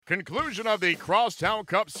Conclusion of the Crosstown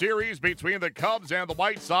Cup Series between the Cubs and the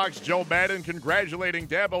White Sox. Joe Maddon congratulating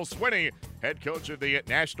Dabo Swinney, head coach of the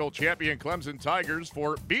national champion Clemson Tigers,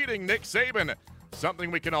 for beating Nick Saban.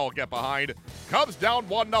 Something we can all get behind. Cubs down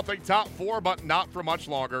 1-0, top four, but not for much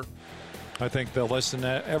longer. I think they'll listen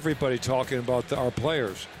to everybody talking about our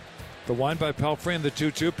players. The wind by Pelfrey and the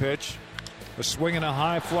 2-2 pitch. A swing and a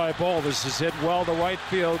high fly ball. This is hit well to right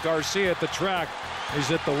field. Garcia at the track.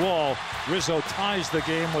 He's at the wall. Rizzo ties the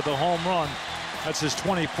game with a home run. That's his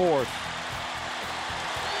 24th.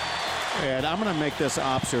 And I'm going to make this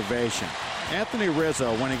observation. Anthony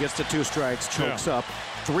Rizzo, when he gets to 2 strikes, chokes up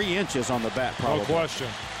 3 inches on the bat, probably. No question.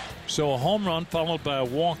 So a home run followed by a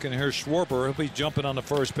walk, and here's Schwarber. He'll be jumping on the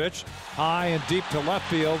first pitch. High and deep to left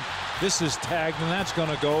field. This is tagged, and that's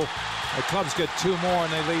going to go. The Cubs get 2 more,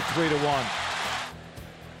 and they lead 3-1.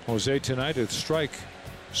 Jose tonight at strike,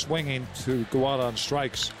 swinging to go out on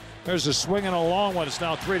strikes. There's a swing and a long one. It's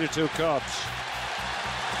now 3-2 Cubs.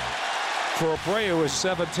 For Abreu is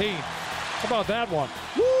 17. How about that one?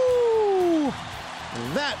 Woo!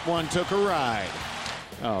 That one took a ride.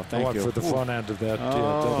 Oh, thank you. For the front end of that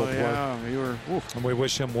double play. Yeah, you were. And we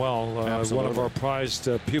wish him well. One of our prized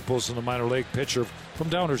pupils in the minor league, pitcher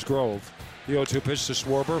from Downers Grove. The 0-2 pitch to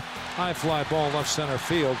Schwarber. High fly ball left center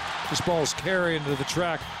field. This ball is carried into the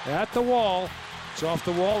track at the wall. It's off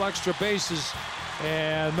the wall, extra bases.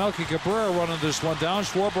 And Melky Cabrera running this one down.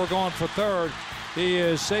 Schwarber going for third. He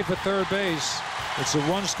is safe at third base. It's a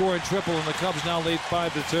run-scoring triple, and the Cubs now lead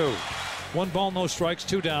 5-2. 1 ball, no strikes,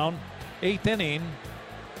 2 down. 8th inning.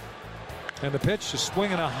 And the pitch is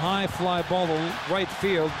swinging a high fly ball to right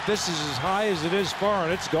field. This is as high as it is far,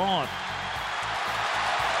 and it's gone.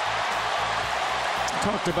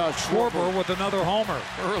 Talked about Schwarber with another homer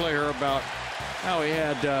earlier about how he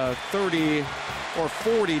had 30 or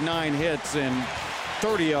 49 hits, and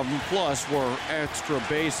 30 of them plus were extra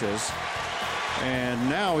bases. And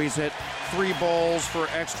now he's hit 3 balls for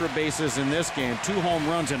extra bases in this game. 2 home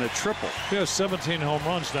runs and a triple. He has 17 home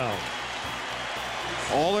runs now.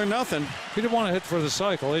 All or nothing. He didn't want to hit for the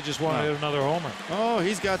cycle. He just wanted to hit another homer. Oh,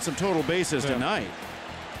 he's got some total bases tonight.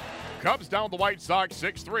 Cubs down the White Sox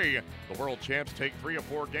 6-3. The world champs take 3 of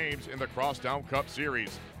 4 games in the Crosstown Cup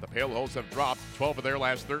Series. The Pale Hosts have dropped 12 of their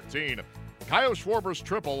last 13. Kyle Schwarber's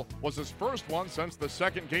triple was his first one since the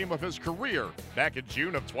second game of his career back in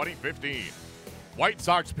June of 2015. White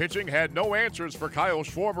Sox pitching had no answers for Kyle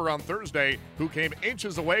Schwarber on Thursday, who came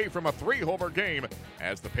inches away from a 3-homer game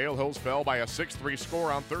as the Pale Hills fell by a 6-3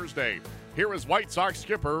 score on Thursday. Here is White Sox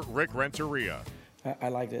skipper Rick Renteria. I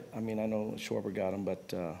liked it. I mean, I know Schwarber got him,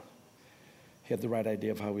 but he had the right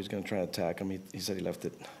idea of how he was going to try to attack him. He said he left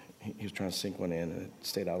it. He was trying to sink one in, and it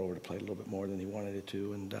stayed out over the plate a little bit more than he wanted it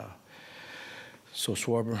to. And so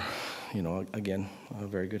Schwarber, again, a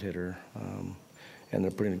very good hitter. And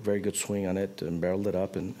they're putting a very good swing on it and barreled it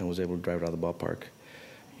up and was able to drive it out of the ballpark.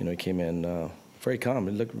 He came in very calm.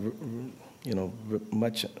 It looked,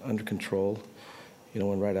 much under control.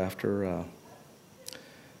 And right after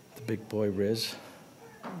the big boy Riz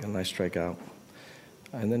got a nice strikeout.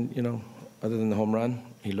 And then, other than the home run,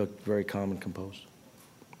 he looked very calm and composed.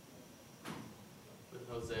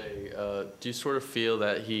 Jose, do you sort of feel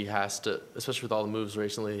that he has to, especially with all the moves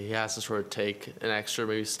recently, he has to sort of take an extra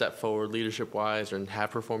maybe step forward leadership-wise and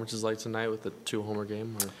have performances like tonight with the 2-homer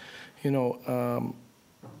game? Or?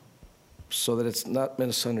 So that it's not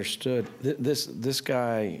misunderstood, this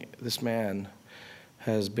guy, this man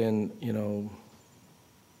has been,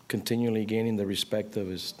 continually gaining the respect of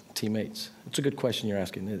his teammates. It's a good question you're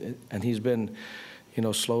asking. And he's been,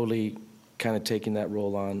 slowly kind of taking that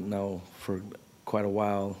role on now for quite a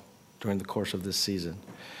while during the course of this season.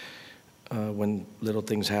 When little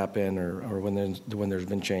things happen or when there's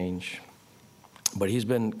been change. But he's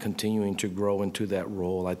been continuing to grow into that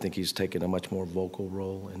role. I think he's taken a much more vocal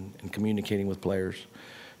role in communicating with players,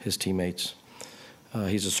 his teammates.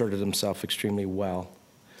 He's asserted himself extremely well.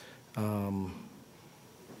 And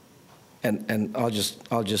I'll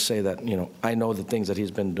just say that, I know the things that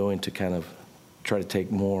he's been doing to kind of try to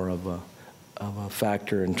take more of a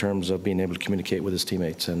factor in terms of being able to communicate with his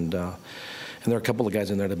teammates. And there are a couple of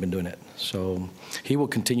guys in there that have been doing it. So he will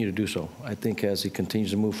continue to do so. I think as he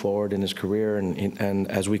continues to move forward in his career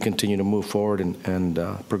and as we continue to move forward and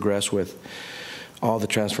progress with all the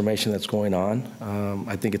transformation that's going on,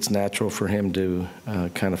 I think it's natural for him to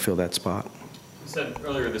kind of fill that spot. You said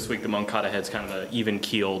earlier this week the Moncada has kind of an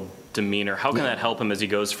even-keeled demeanor. How can that help him as he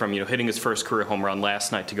goes from hitting his first career home run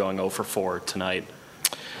last night to going 0 for 4 tonight?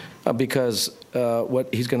 Because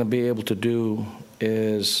what he's going to be able to do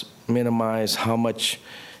is minimize how much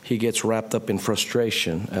he gets wrapped up in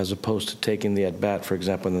frustration as opposed to taking the at-bat. For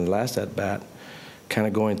example, in the last at-bat, kind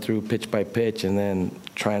of going through pitch by pitch and then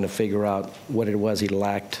trying to figure out what it was he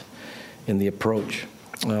lacked in the approach.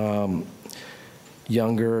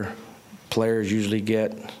 Younger players usually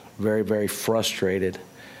get very, very frustrated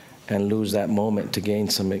and lose that moment to gain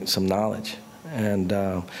some knowledge. And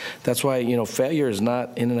that's why, failure is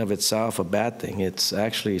not in and of itself a bad thing. It's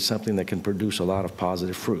actually something that can produce a lot of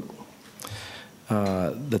positive fruit.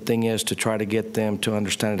 The thing is to try to get them to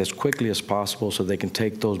understand it as quickly as possible so they can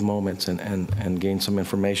take those moments and gain some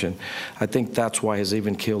information. I think that's why his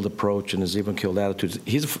even-keeled approach and his even-keeled attitude,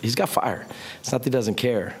 he's got fire. It's not that he doesn't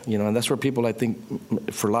care, and that's where people, I think,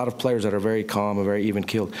 for a lot of players that are very calm and very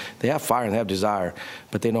even-keeled, they have fire and they have desire,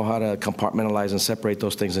 but they know how to compartmentalize and separate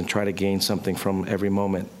those things and try to gain something from every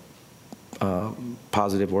moment,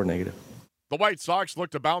 positive or negative. The White Sox look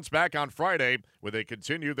to bounce back on Friday when they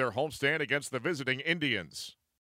continue their homestand against the visiting Indians.